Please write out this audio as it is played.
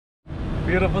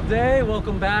Beautiful day.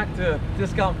 Welcome back to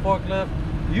Discount Forklift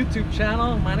YouTube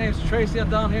channel. My name is Tracy.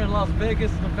 I'm down here in Las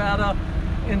Vegas, Nevada,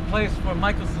 in place for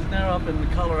Michael Cisnero up in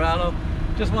Colorado.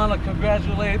 Just want to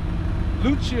congratulate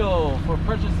Lucio for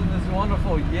purchasing this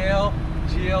wonderful YALE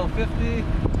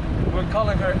GL50. We're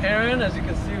calling her Erin. As you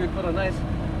can see, we put a nice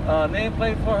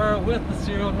nameplate for her with the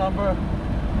serial number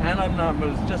and our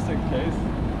numbers just in case.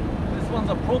 This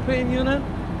one's a propane unit,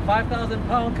 5,000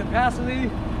 pound capacity.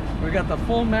 We got the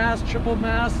full mast, triple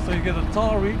mast, so you get a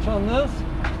tall reach on this.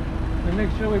 And make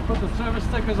sure we put the service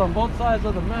stickers on both sides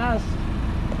of the mast.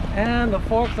 And the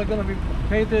forks are going to be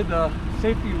painted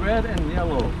safety red and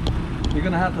yellow. You're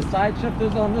going to have the side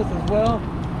shifters on this as well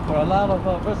for a lot of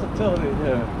versatility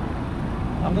here.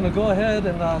 I'm going to go ahead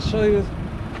and show you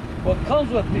what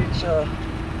comes with each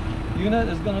unit.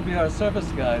 Is going to be our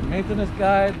service guide, maintenance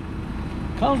guide.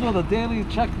 Comes with a daily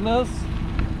checklist.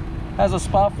 Has a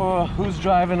spot for who's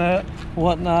driving it,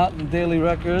 whatnot, and daily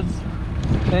records.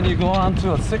 Then you go on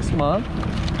to a 6-month,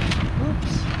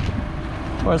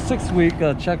 or a 6-week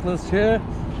checklist here,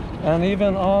 and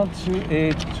even on to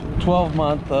a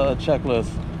 12-month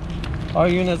checklist. Our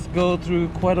units go through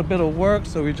quite a bit of work,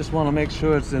 so we just want to make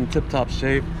sure it's in tip-top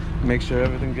shape, make sure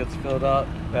everything gets filled out.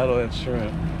 That'll ensure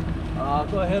it. I'll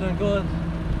go ahead and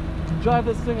drive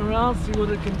this thing around, see what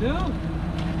it can do.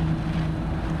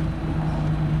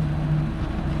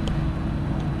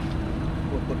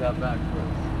 Put that back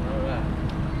first. All right.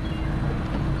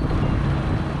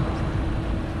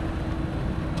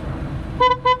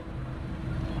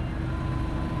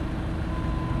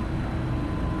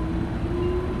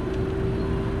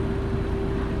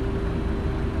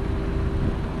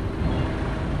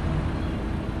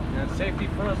 And safety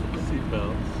first with the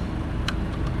seatbelts.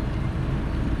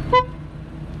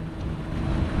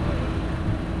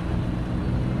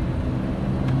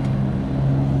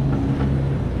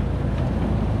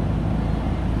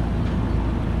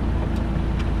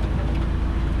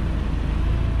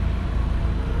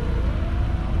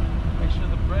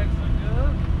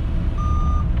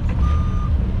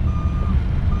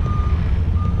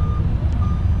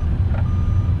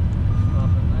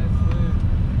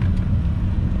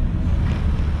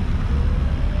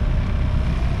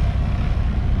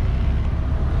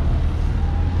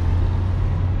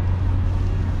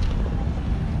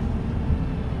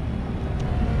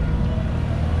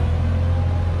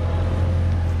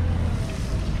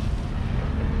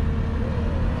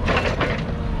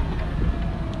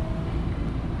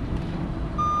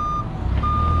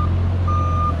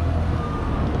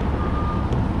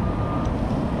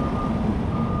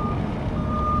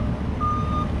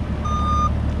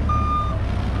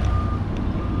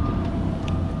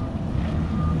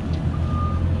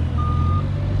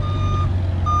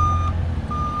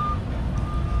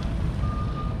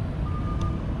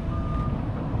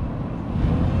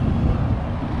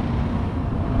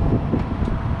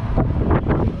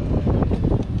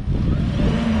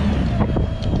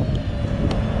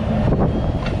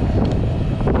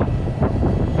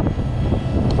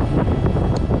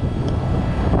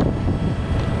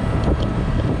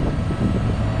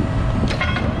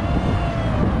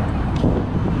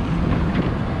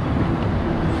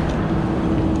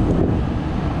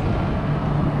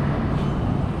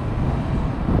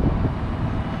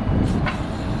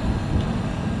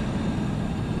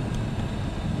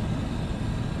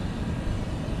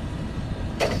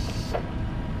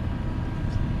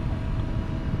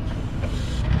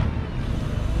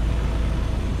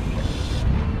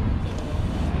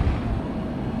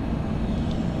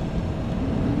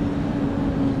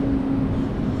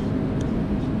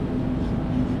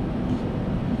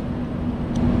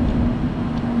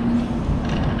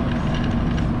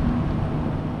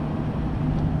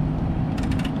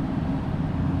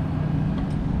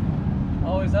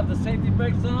 Always have the safety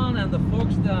brakes on and the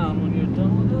forks down when you're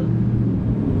done with it.